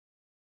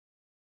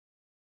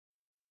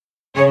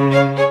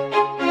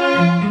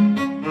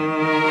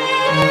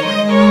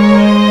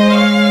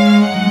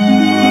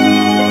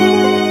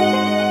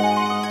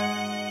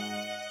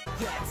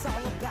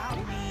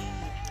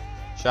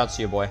out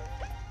to you, boy.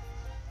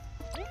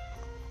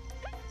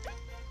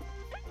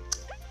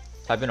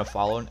 Type in a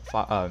file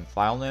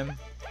name.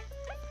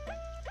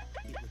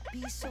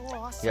 You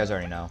guys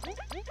already know.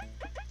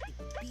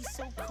 Be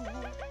so cool.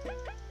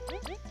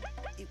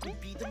 It would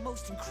be the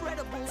most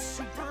incredible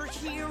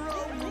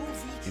superhero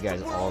movie You guys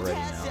the world already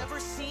has know. ever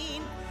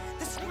seen.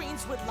 The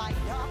screens would light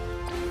up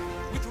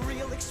with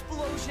real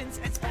explosions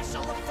and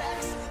special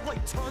effects,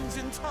 like tons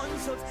and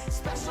tons of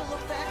special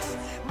effects.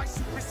 My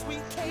super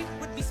sweet cape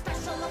would be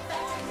special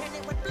effects, and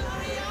it would blow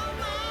your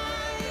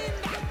mind.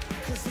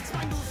 Cause it's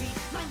my movie,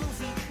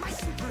 my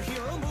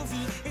superhero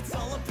movie. It's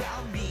all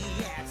about me,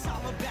 yeah, it's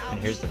all about And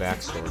here's the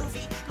backstory.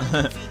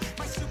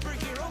 my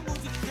superhero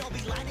movie. They'll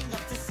be lining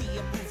up to see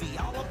a movie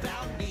all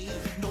about me.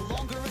 No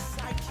longer a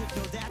sidekick,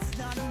 no, that's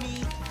not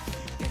me.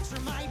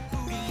 Picture my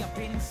booty up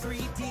in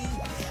 3D.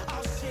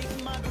 I'll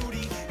shake my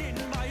booty in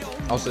my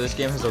own. Also, this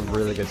game has a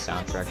really good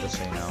soundtrack, just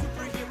so you know.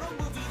 superhero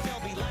movie.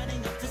 They'll be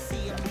lining up to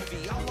see a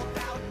movie all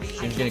about me.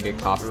 She's gonna get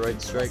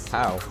copyright strike?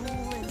 How?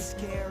 Cool and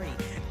scary,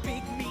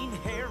 big mean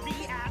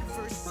hairy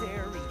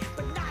adversary,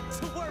 but not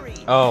to worry.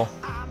 Oh,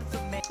 I'm the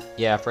man.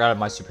 yeah, I forgot I had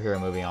my superhero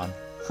movie on.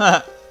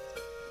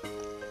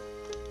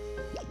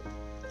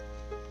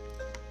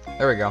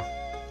 There we go.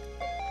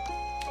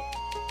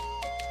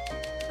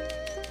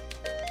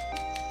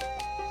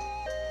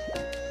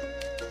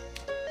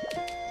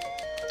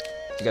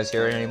 You guys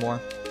hear it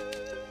anymore?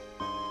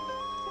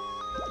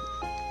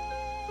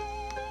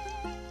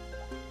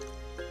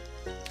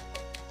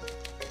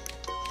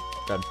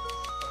 Good.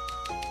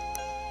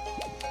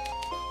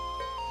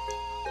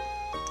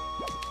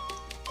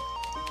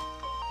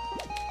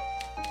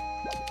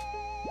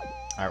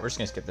 Alright, we're just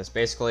gonna skip this.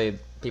 Basically,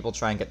 people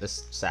try and get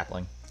this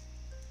sapling.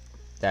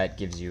 That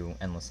gives you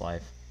endless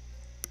life.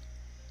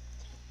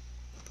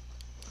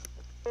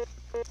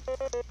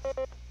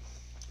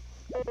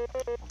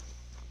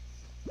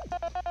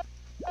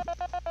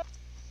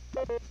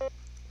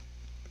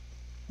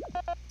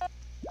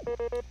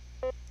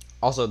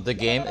 Also, the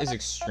game is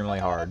extremely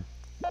hard.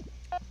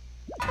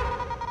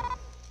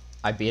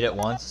 I beat it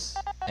once,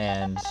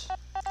 and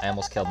I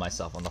almost killed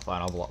myself on the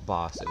final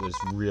boss. It was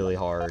really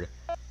hard.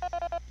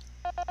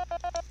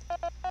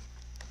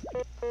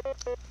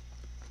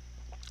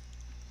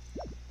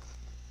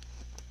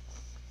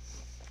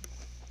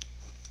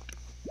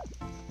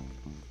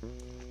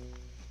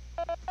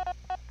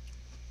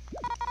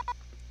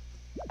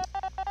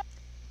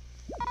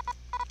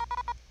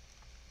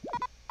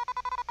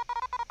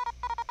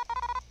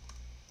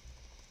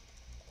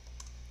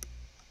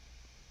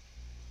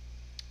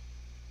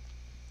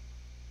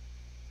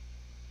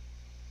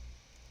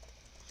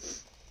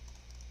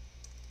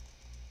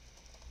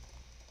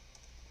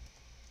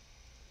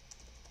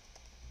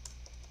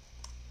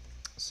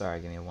 Sorry,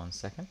 give me 1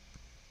 second.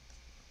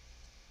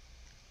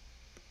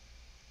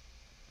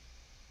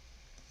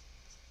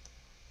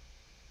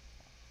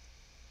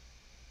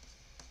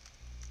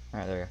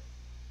 Alright, there you go.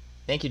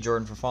 Thank you,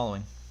 Jordan, for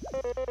following.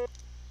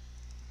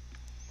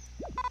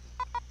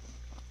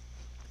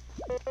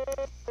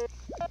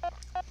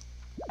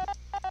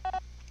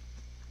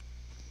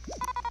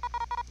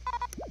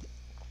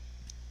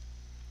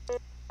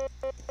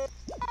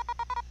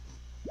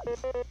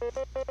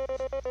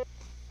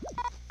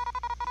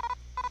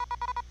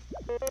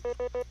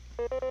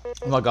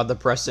 Oh my god, the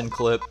Preston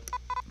clip.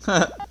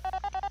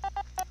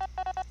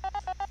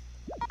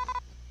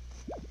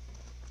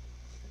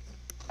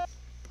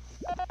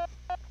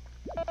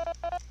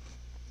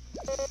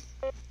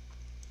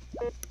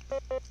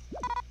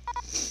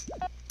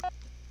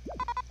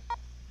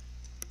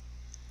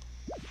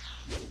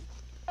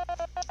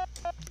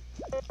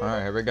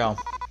 Alright, here we go.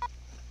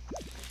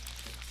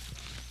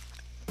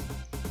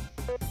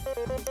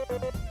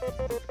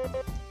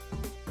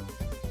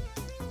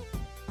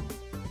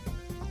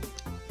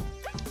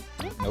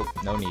 Nope,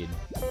 no need.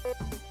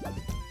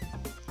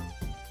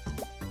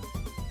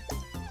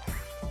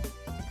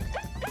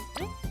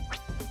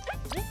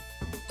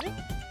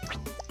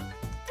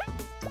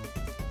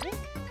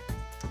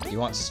 You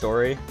want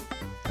story?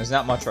 There's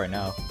not much right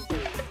now.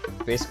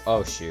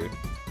 Oh shoot.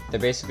 They're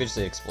basically just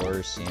the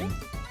explorers scene.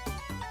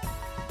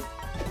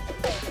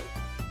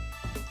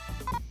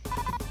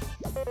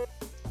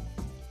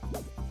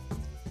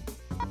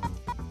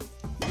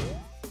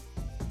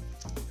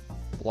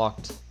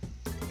 Blocked.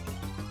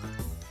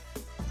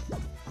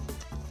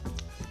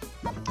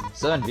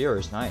 7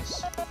 viewers,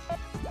 nice.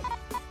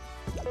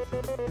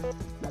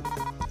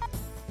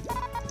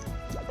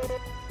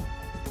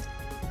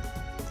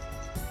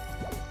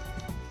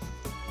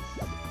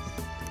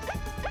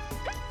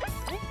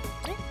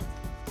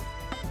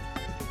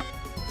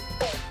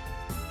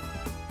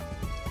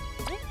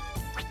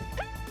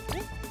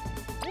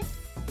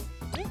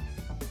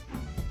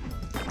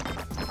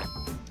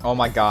 Oh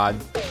my god.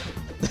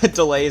 The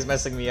delay is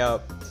messing me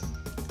up.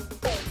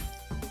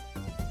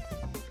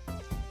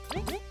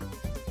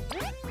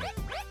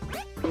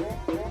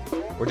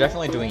 We're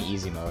definitely doing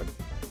easy mode.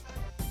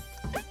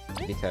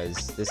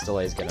 Because this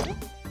delay is gonna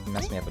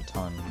mess me up a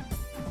ton.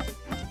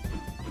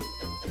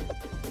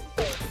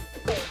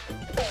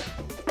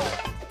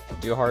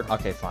 Do hard.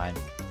 Okay, fine.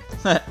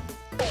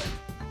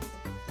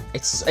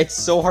 It's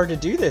so hard to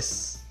do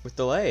this with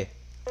delay.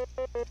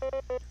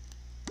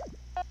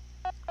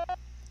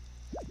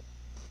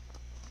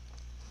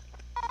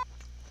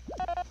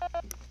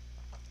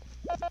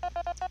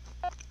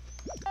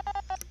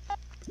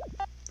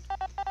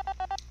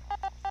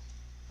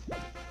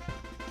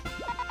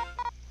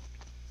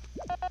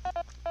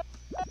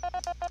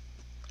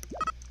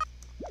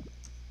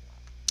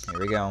 Here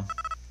we go.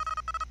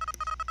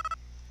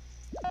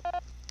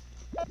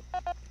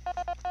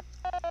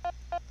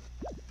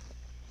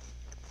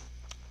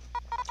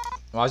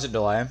 Why is it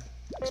delay?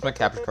 Because my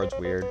capture card's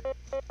weird.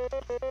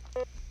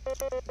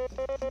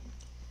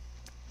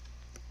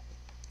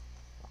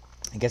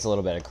 It gets a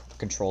little bit of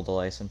control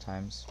delay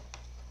sometimes.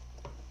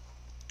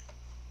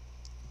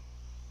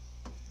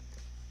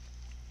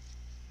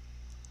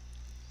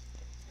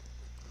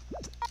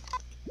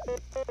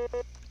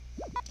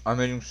 I'm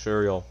eating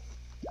cereal.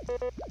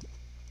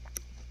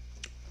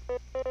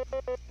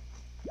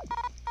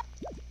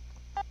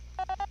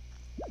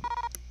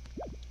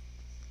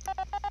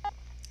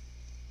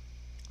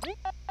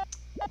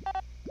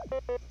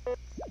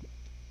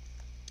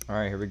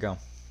 Alright, here we go.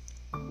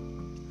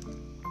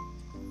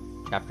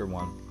 Chapter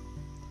 1.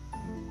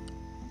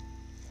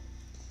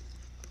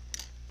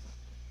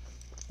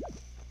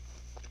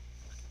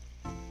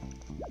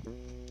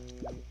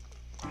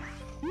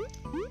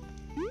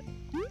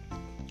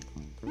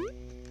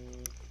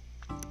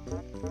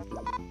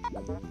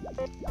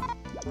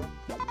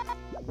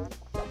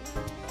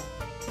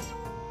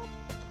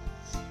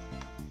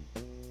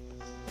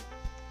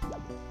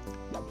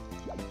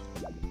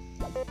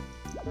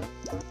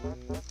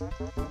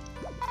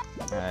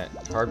 Alright,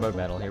 hard mode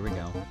metal, here we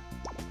go.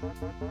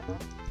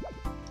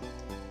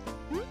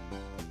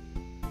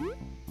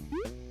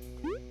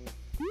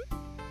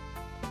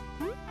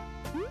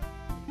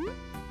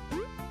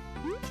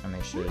 I'll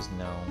make sure there's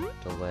no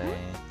delay.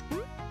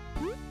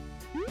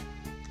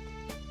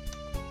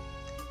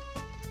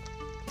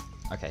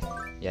 Okay,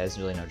 yeah, there's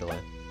really no delay.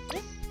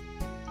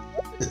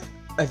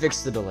 I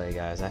fixed the delay,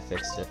 guys, I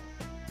fixed it.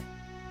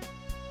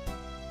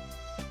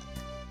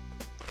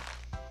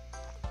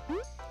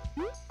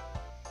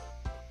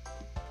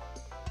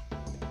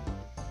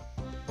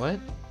 What?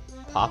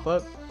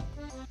 Pop-up?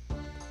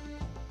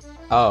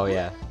 Oh,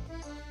 yeah.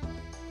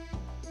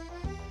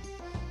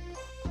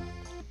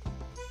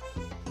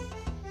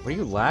 What are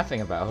you laughing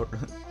about?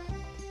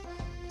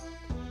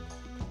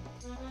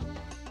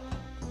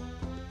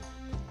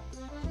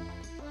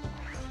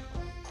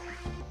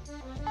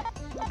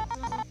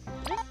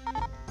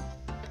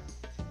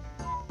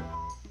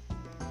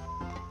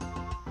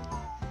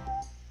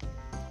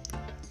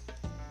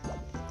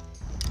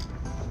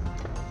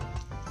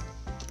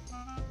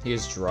 He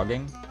is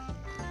drugging?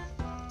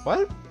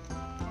 What?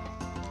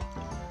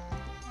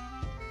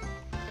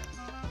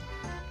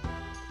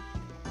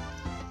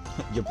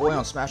 Your boy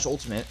on Smash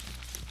Ultimate.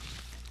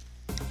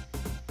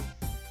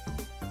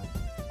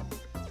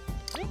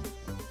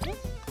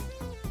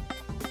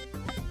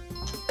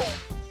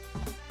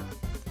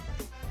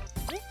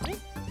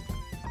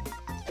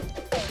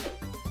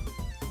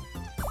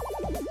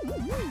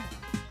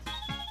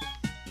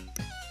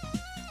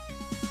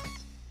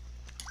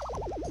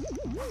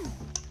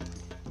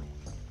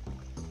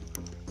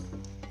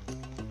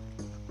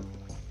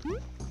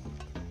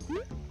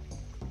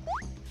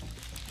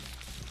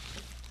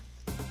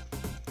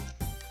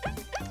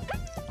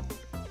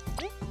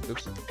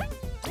 Oops.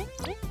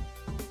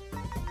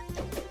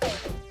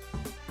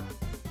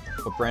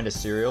 What brand is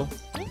cereal?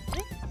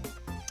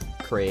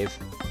 Crave.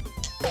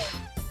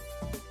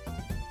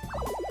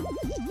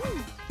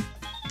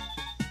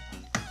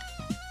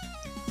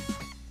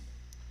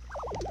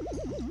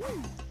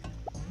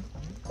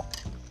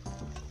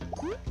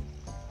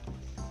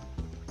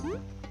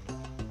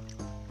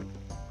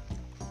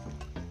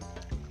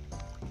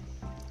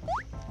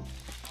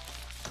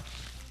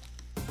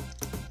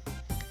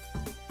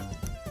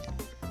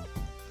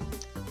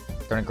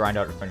 Gonna grind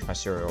out to finish my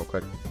cereal real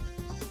quick.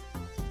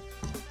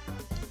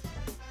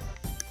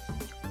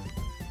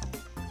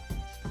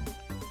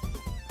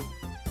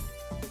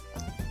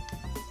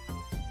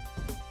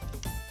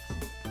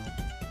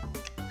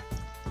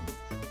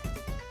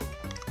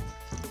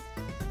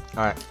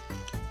 Alright,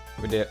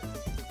 we did it.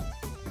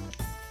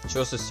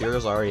 Show us the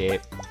cereals I already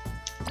ate.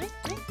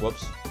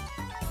 Whoops.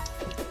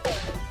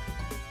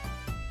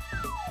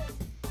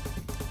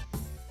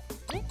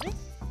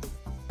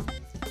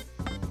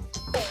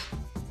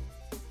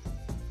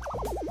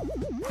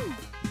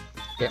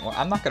 Okay, well,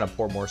 I'm not gonna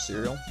pour more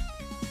cereal.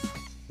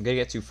 I'm gonna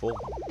get too full.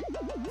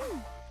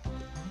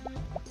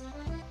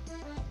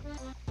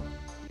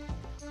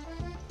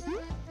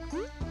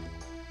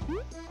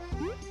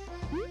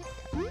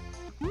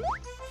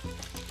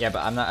 Yeah,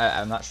 but I'm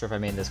not sure if I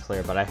made this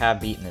clear, but I have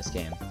beaten this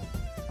game.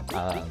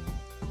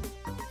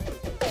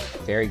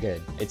 Very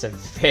good. It's a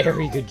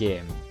very good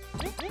game.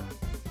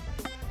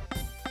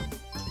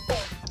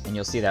 And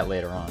you'll see that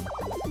later on.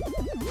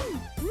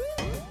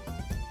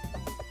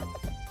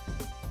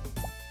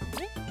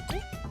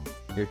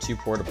 You're too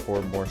poor to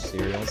pour more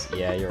cereals?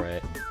 Yeah, you're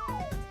right.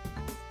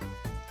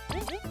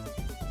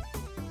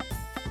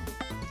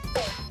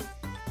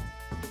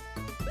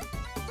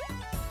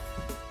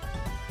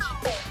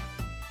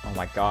 Oh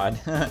my god.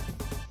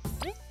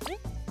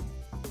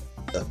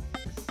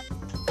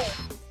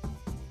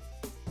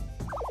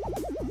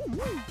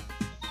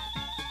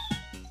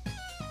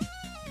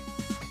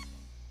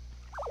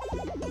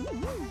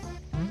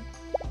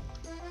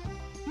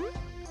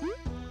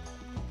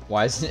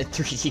 Why isn't it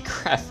 3D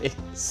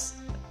graphics?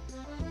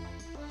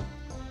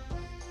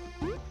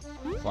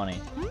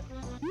 Funny.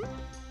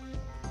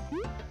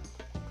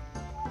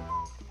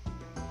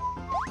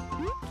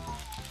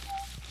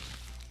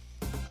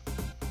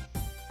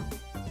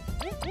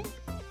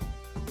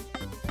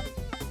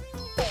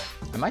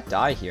 I might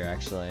die here,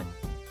 actually.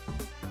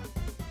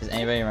 Does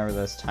anybody remember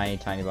those tiny,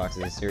 tiny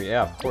boxes of cereal?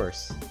 Yeah, of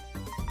course.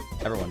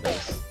 Everyone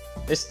does.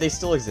 They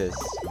still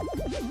exist.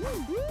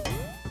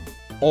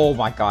 Oh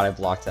my god, I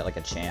blocked that like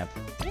a champ.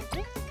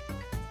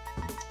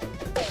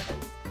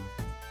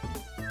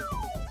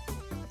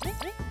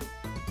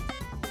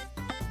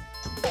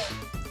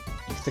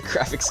 The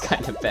graphics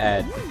kinda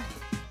bad.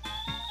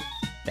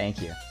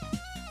 Thank you.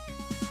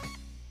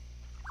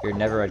 You're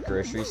never at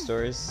grocery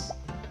stores?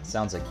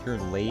 Sounds like you're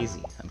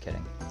lazy. I'm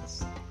kidding.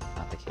 That's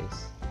not the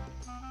case.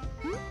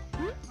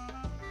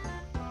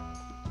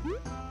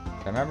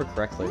 If I remember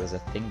correctly, there's a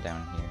thing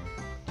down here.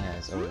 Yeah,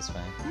 it's over this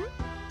way.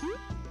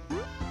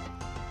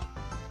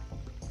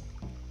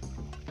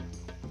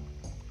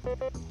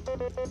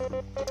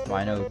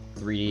 Rhino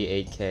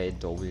 3D 8K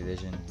Dolby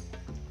Vision.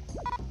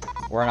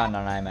 We're not an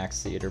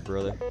IMAX theater,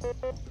 brother.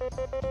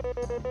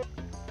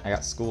 I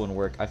got school and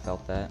work, I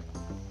felt that.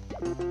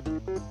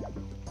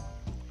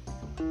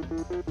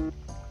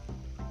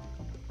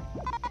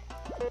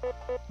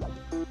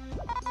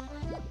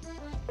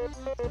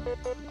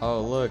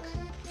 Oh, look.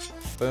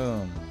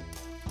 Boom.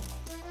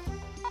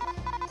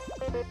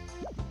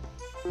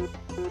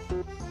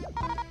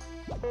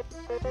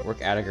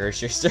 Work at a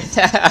grocery store.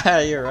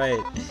 You're right.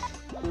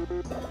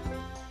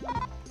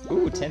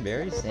 Ooh, 10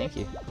 berries? Thank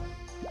you.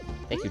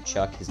 Thank you,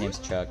 Chuck. His name's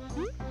Chuck.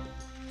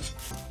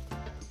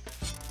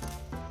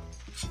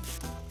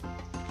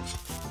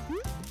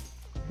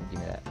 Give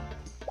me that.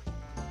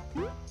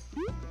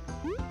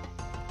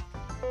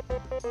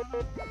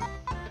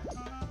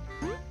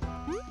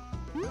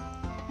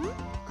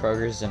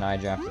 Kroger's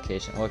denied your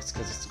application. Well, it's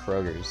because it's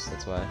Kroger's,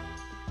 that's why.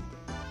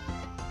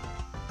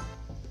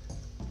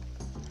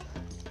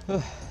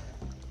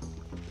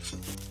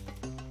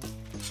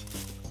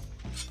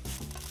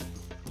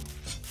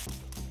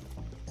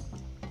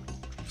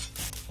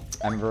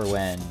 I remember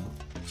when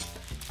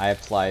I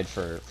applied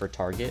for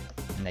Target,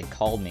 and they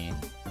called me.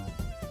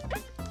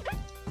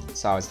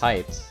 So I was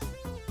hyped.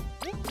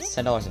 It's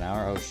 $10 an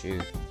hour? Oh,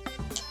 shoot.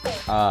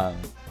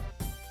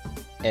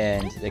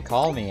 And they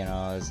called me, and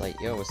I was like,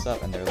 yo, what's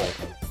up? And they're like,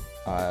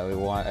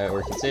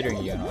 we're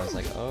considering you. And I was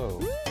like,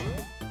 oh.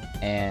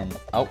 And,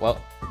 oh,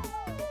 well.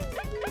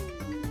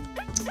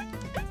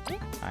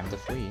 Time to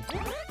flee.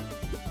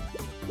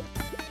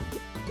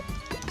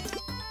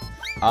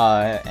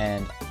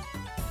 And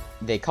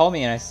they called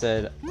me and I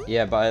said,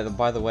 yeah, by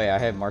the way, I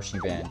have marching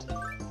band.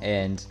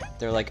 And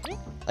they're like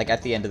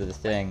at the end of the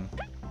thing,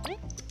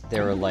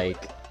 they were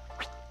like,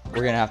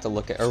 we're gonna have to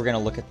look at, or we're gonna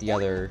look at the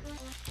other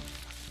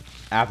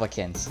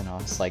applicants. And I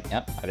was like,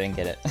 yep, I didn't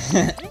get it.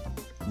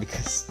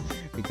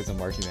 because of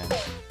marching band.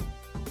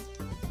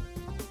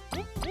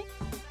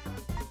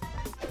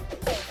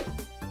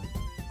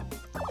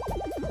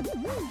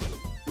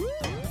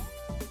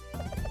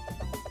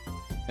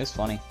 It's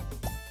funny.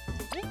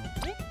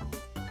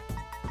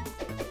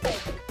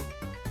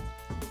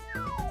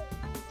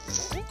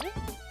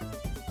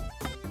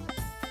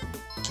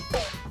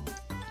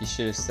 You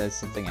should have said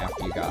something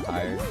after you got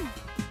hired.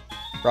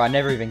 Bro, I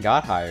never even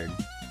got hired.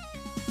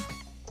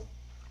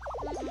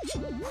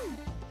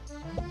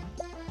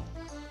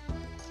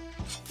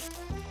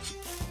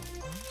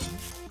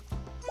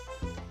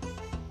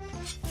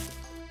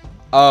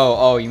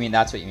 Oh, you mean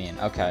that's what you mean.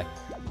 Okay.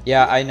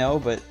 Yeah, I know,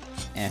 but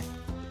eh.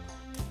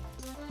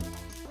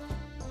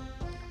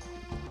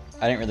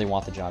 I didn't really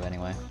want the job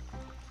anyway.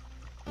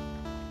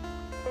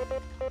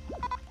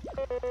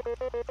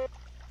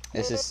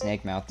 This is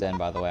Snake Mouth Den,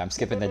 by the way. I'm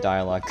skipping the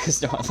dialogue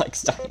because no one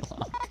likes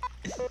dialogue.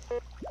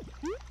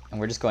 And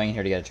we're just going in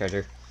here to get a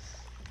treasure.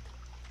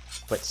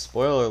 But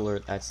spoiler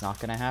alert, that's not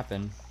gonna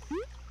happen.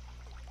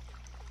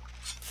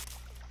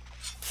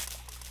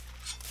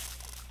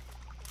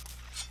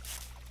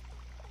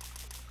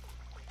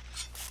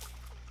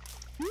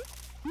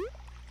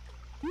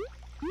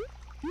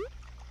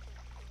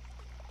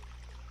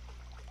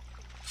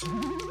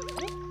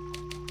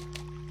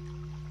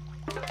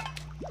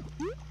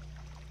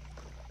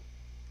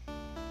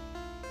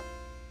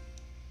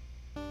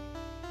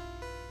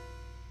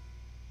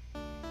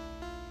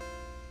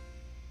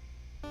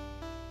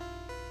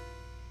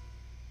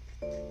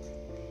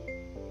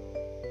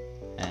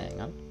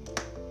 Hang on.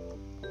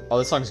 Oh,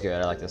 this song's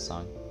good. I like this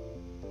song.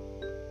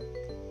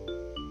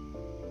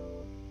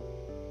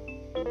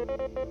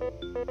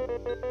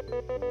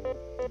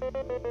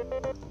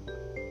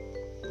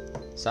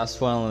 Stop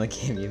spoiling the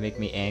game, you make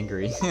me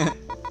angry.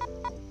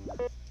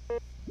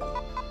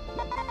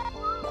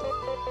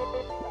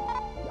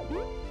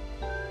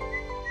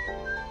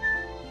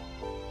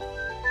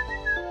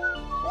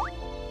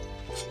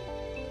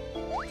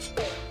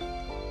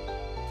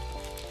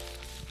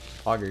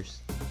 Poggers.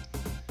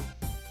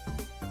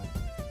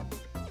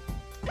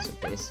 So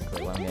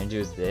basically what I'm gonna do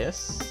is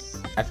this.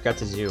 I forgot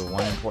to do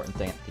one important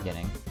thing at the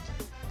beginning.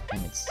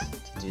 And it's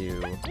to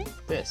do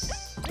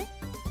this.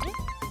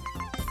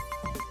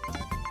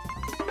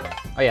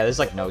 Oh yeah, there's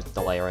like no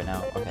delay right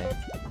now. Okay.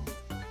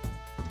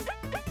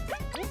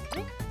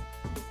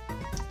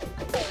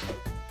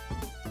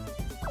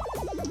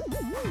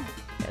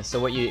 Yeah, so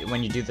when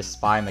you do the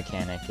spy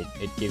mechanic,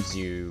 it gives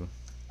you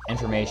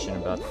information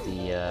about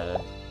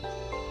the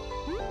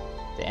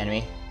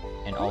enemy,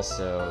 and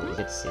also you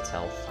get to see its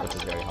health, which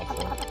is very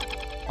helpful.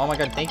 Oh my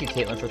god, thank you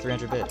Caitlin for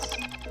 300 bits.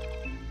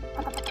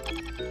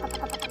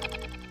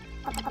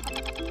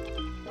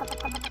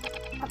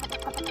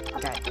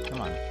 God,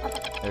 come on.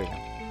 There we go.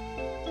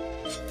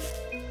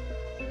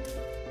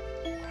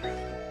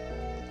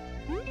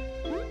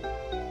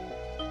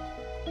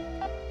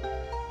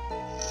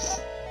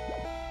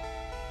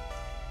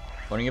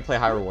 When are you gonna play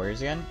Hyrule Warriors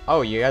again?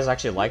 Oh, you guys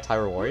actually liked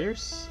Hyrule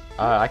Warriors?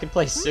 I could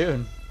play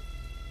soon,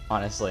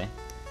 honestly.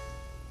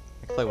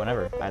 I can play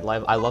whenever. I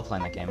love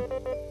playing that game.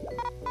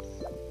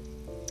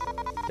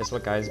 Guess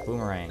what, guys?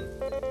 Boomerang.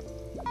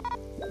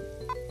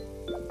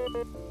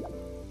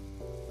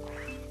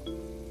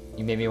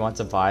 You made me want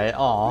to buy it.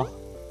 Aww.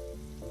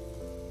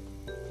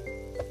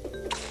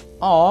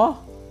 Aww.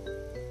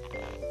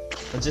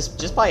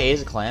 Just buy Age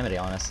of Calamity,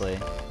 honestly.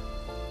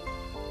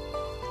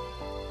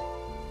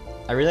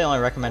 I really only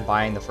recommend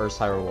buying the first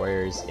Hyrule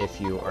Warriors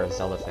if you are a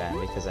Zelda fan,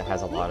 because it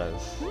has a lot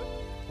of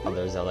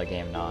other Zelda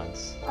game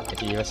nods.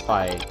 If you just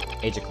buy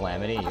Age of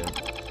Calamity,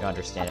 you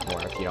understand it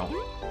more if you don't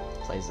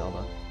play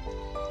Zelda.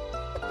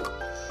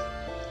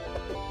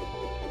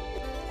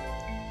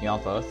 You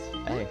want both?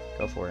 Hey,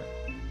 go for it.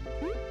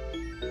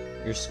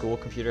 Your school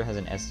computer has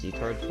an SD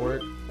card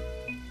port?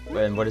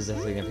 And what is the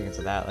significance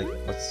of that? Like,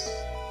 what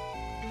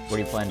do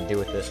you plan to do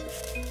with it?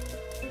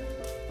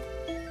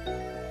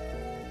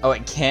 Oh,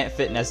 it can't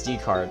fit an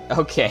SD card.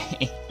 Okay.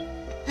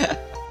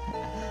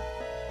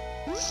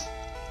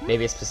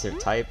 Maybe a specific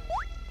type?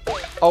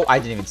 Oh, I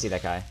didn't even see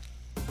that guy.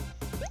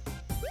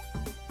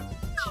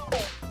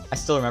 I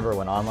still remember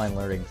when online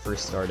learning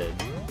first started.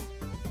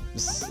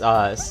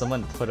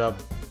 Someone put up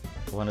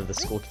one of the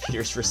school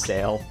computers for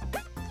sale.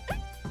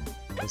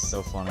 It was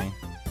so funny.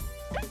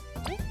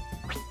 I'm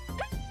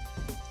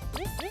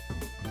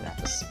gonna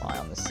have to spy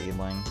on the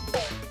seedling.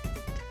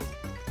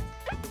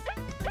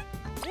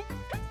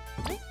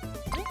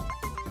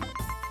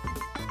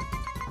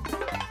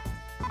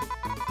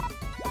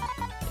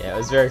 Yeah, it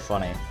was very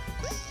funny.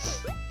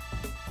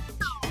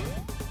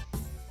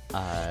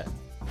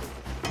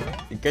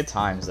 Good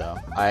times though.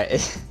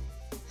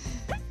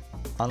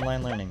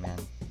 Online learning, man.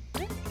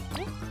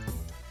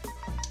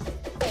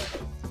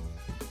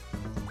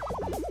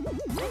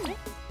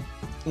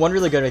 One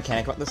really good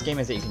mechanic about this game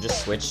is that you can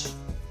just switch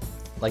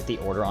like the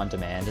order on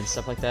demand and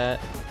stuff like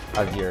that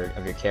of your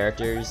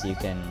characters. You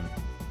can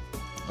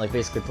like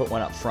basically put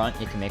one up front,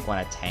 you can make one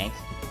a tank.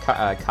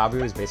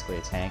 Kabu is basically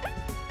a tank.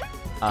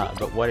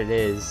 But what it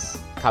is,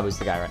 Kabu's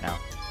the guy right now.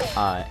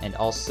 And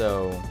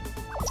also,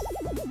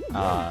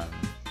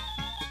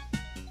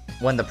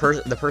 when the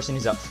person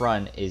who's up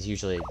front is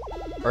usually,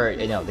 or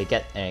no, they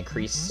get an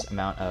increased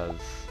amount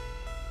of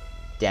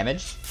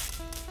damage.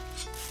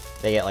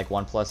 They get like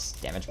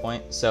 1+ damage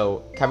point.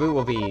 So Kabu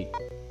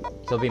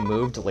he'll be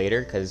moved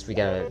later because we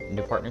get a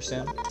new partner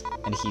soon,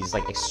 and he's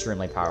like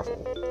extremely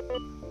powerful.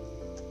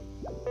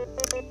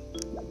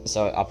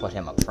 So I'll put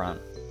him up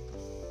front.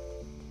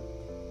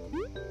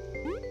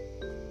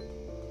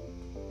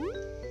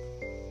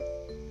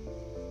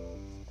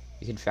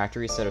 You can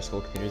factory reset our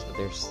school computers, but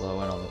they're slow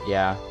and all.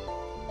 Yeah.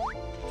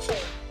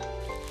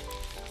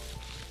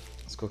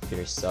 School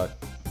computers suck.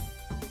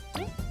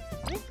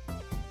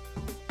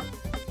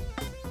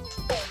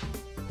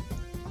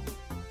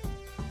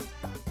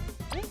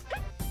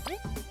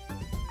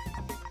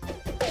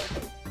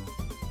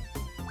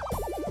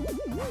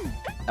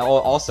 Oh,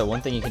 also,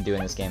 one thing you can do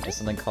in this game is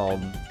something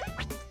called...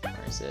 Where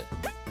is it?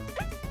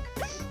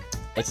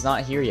 It's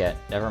not here yet.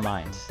 Never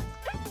mind.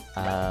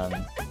 I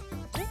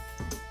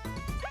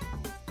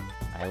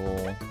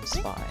will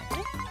spy.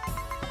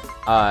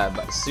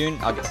 But soon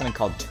I'll get something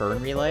called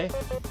turn relay,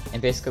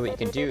 and basically what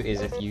you can do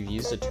is if you've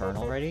used a turn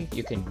already,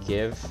 you can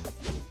give,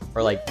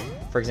 or like,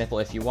 for example,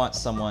 if you want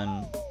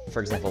someone,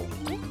 for example,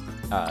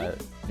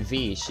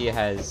 V, she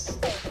has,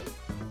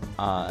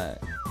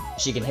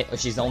 she can hit,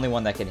 she's the only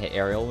one that can hit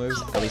aerial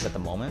moves, at least at the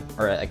moment,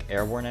 or like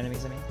airborne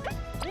enemies, I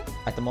mean,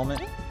 at the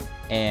moment,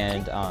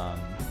 and,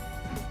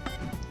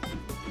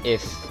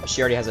 if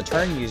she already has a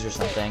turn used or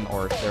something,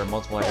 or if there are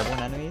multiple airborne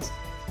enemies,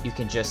 you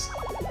can just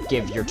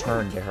give your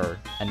turn to her,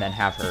 and then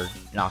have her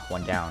knock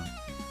one down,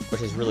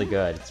 which is really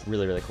good. It's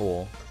really, really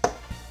cool.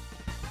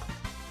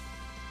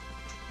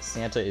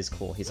 Santa is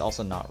cool. He's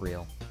also not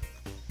real.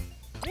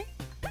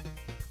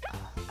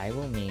 I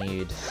will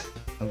need...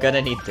 I'm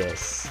gonna need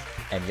this,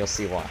 and you'll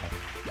see why.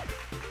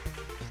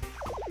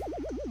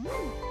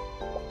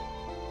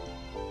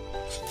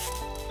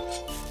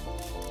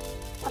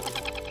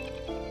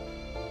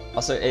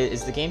 Also,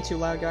 is the game too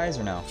loud, guys,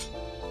 or no?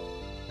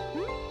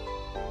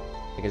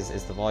 Like,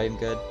 is the volume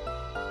good?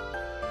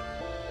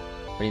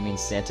 What do you mean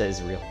Santa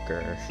is real?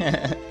 Grr.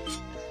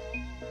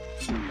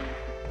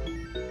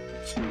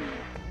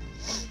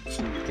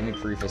 Give me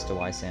proof as to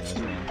why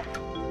Santa's real.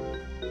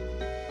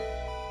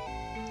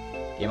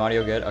 Game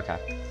audio good? Okay.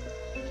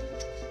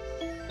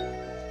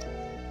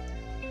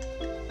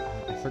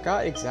 I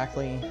forgot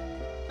exactly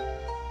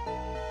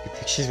your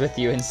pictures with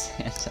you and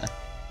Santa.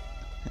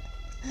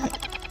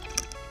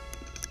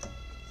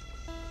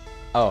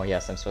 Oh,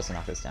 yes, I'm supposed to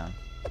knock this down.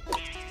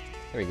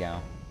 Here we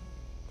go.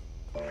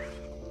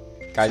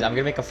 Guys, I'm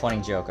gonna make a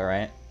funny joke,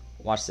 alright?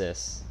 Watch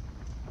this.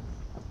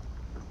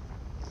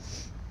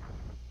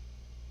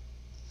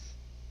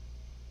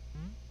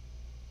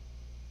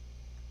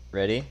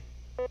 Ready?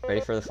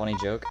 Ready for the funny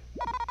joke?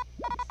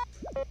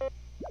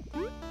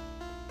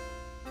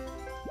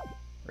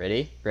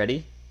 Ready?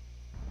 Ready?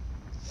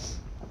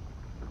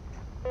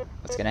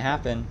 What's gonna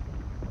happen?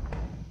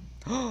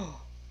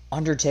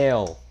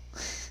 Undertale!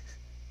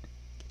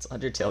 It's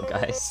Undertale,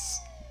 guys.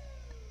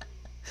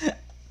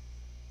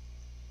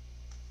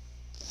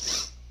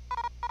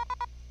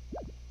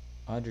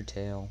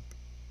 Undertale.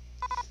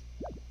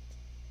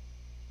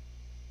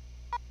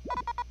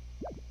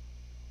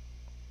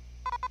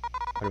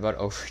 What about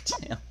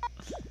Overtale?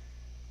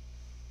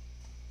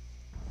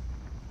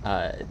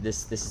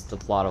 This is the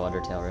plot of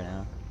Undertale right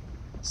now.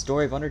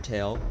 Story of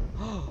Undertale.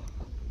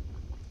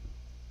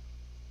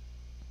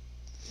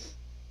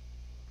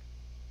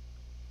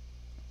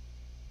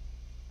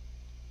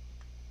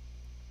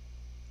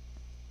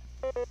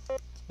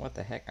 What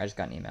the heck? I just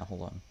got an email.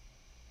 Hold on.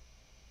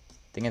 I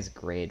think it's a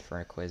grade for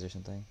a quiz or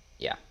something.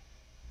 Yeah.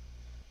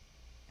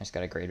 I just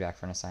got a grade back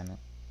for an assignment.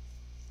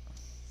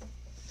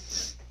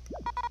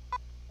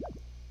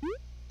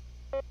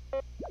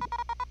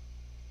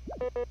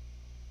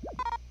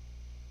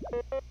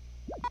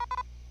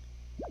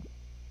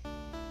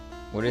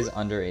 What is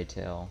under a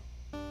tail?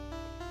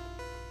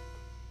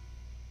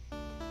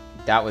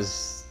 That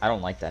was... I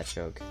don't like that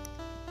joke.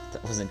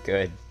 That wasn't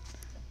good.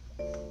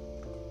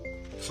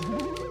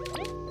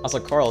 Also,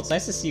 Carl, it's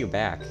nice to see you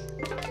back.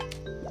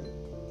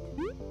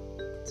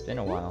 It's been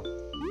a while.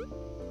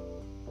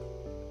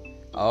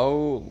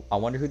 Oh, I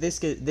wonder who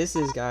this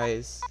is,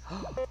 guys.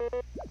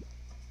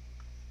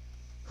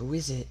 Who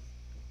is it?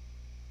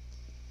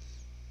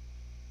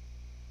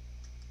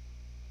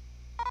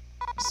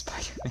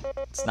 Spider-Man.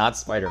 It's not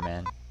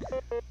Spider-Man.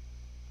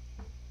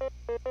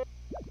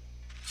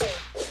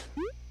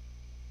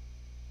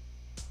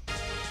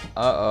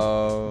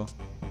 Uh-oh.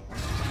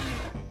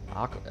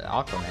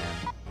 Aquaman.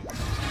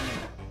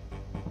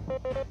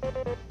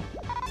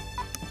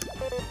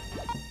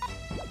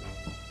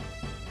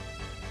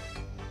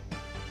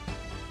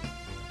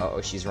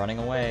 Uh-oh, she's running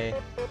away.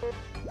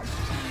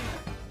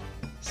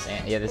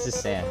 Yeah, this is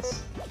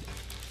Sans.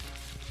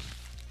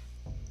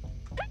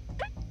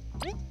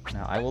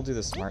 Now, I will do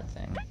the smart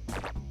thing.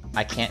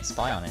 I can't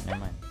spy on it, never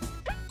mind.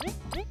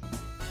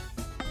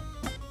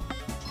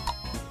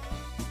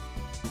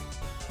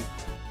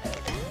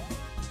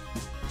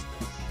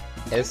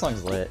 Hey, this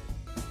song's lit.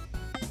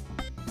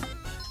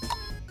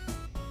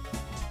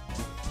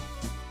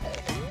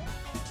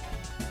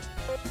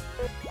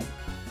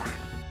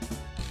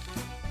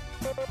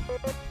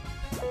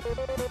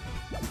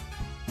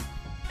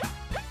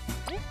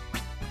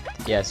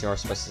 Yes, you are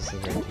supposed to sit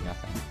here and do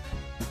nothing.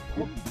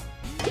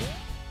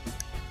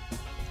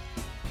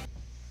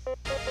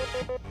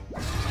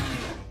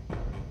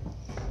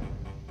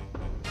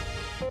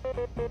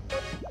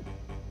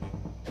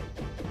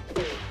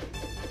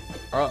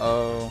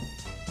 Uh-oh.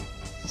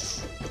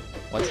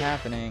 What's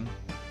happening?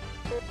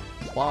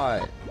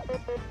 Plot.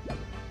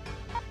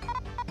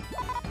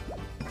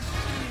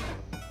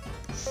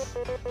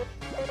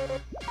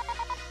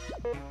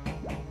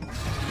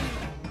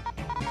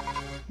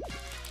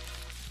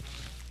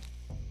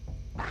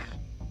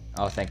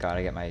 Oh, thank God,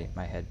 I get my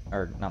head,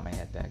 or not my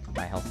head back,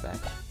 my health back.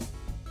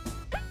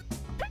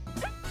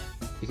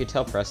 You could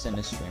tell Preston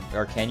to stream,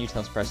 or can you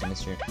tell Preston to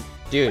stream?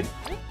 Dude,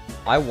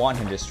 I want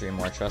him to stream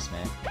more, trust me.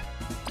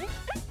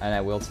 And I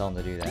will tell him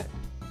to do that.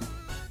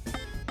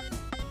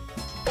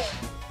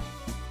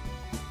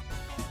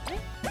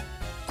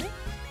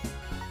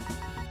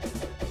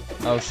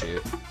 Oh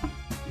shoot.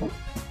 Oh,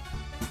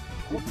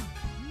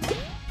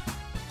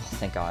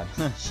 thank God,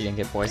 she didn't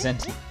get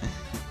poisoned.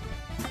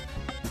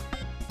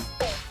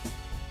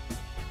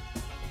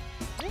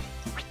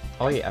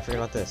 Oh yeah, I forgot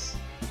about this.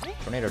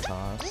 Tornado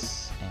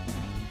toss,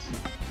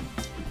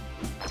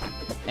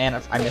 and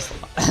I missed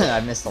I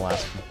missed the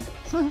last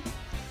one.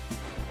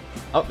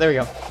 Oh, there we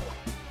go.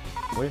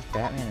 What if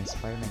Batman and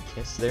Spider-Man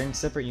kiss? They're in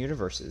separate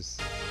universes.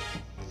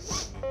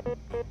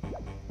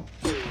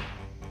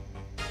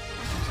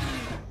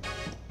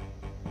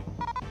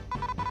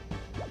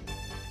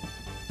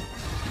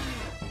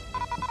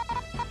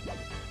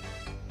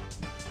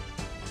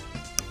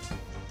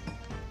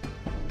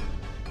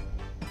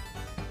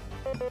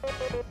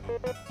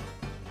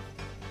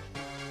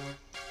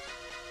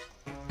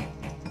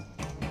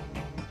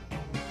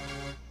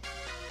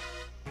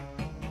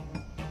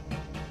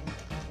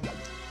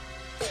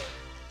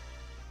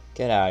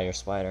 Get out of here,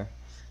 spider.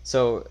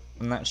 So,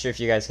 I'm not sure if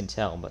you guys can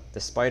tell, but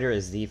the spider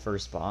is the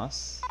first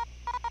boss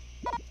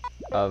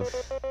of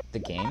the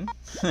game.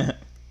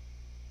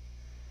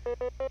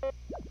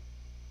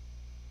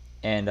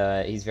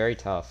 And he's very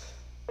tough.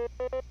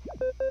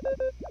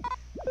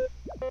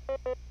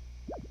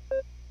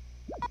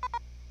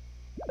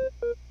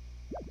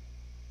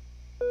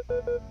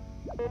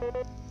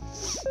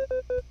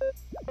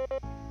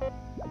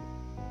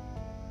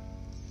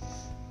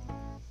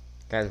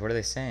 Guys, what are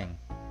they saying?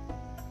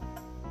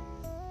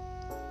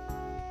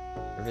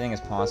 Everything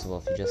is possible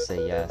if you just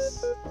say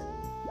yes.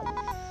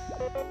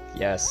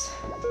 Yes.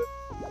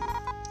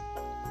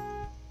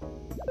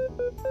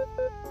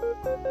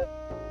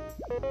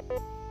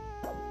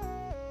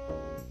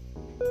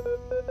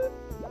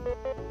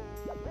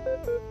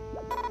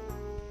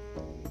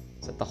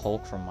 Is that the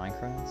Hulk from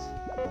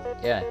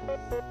Minecraft? Yeah.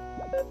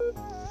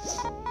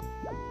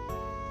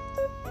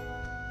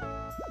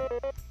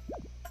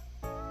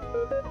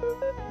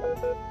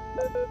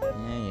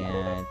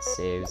 Yeah, it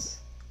saves.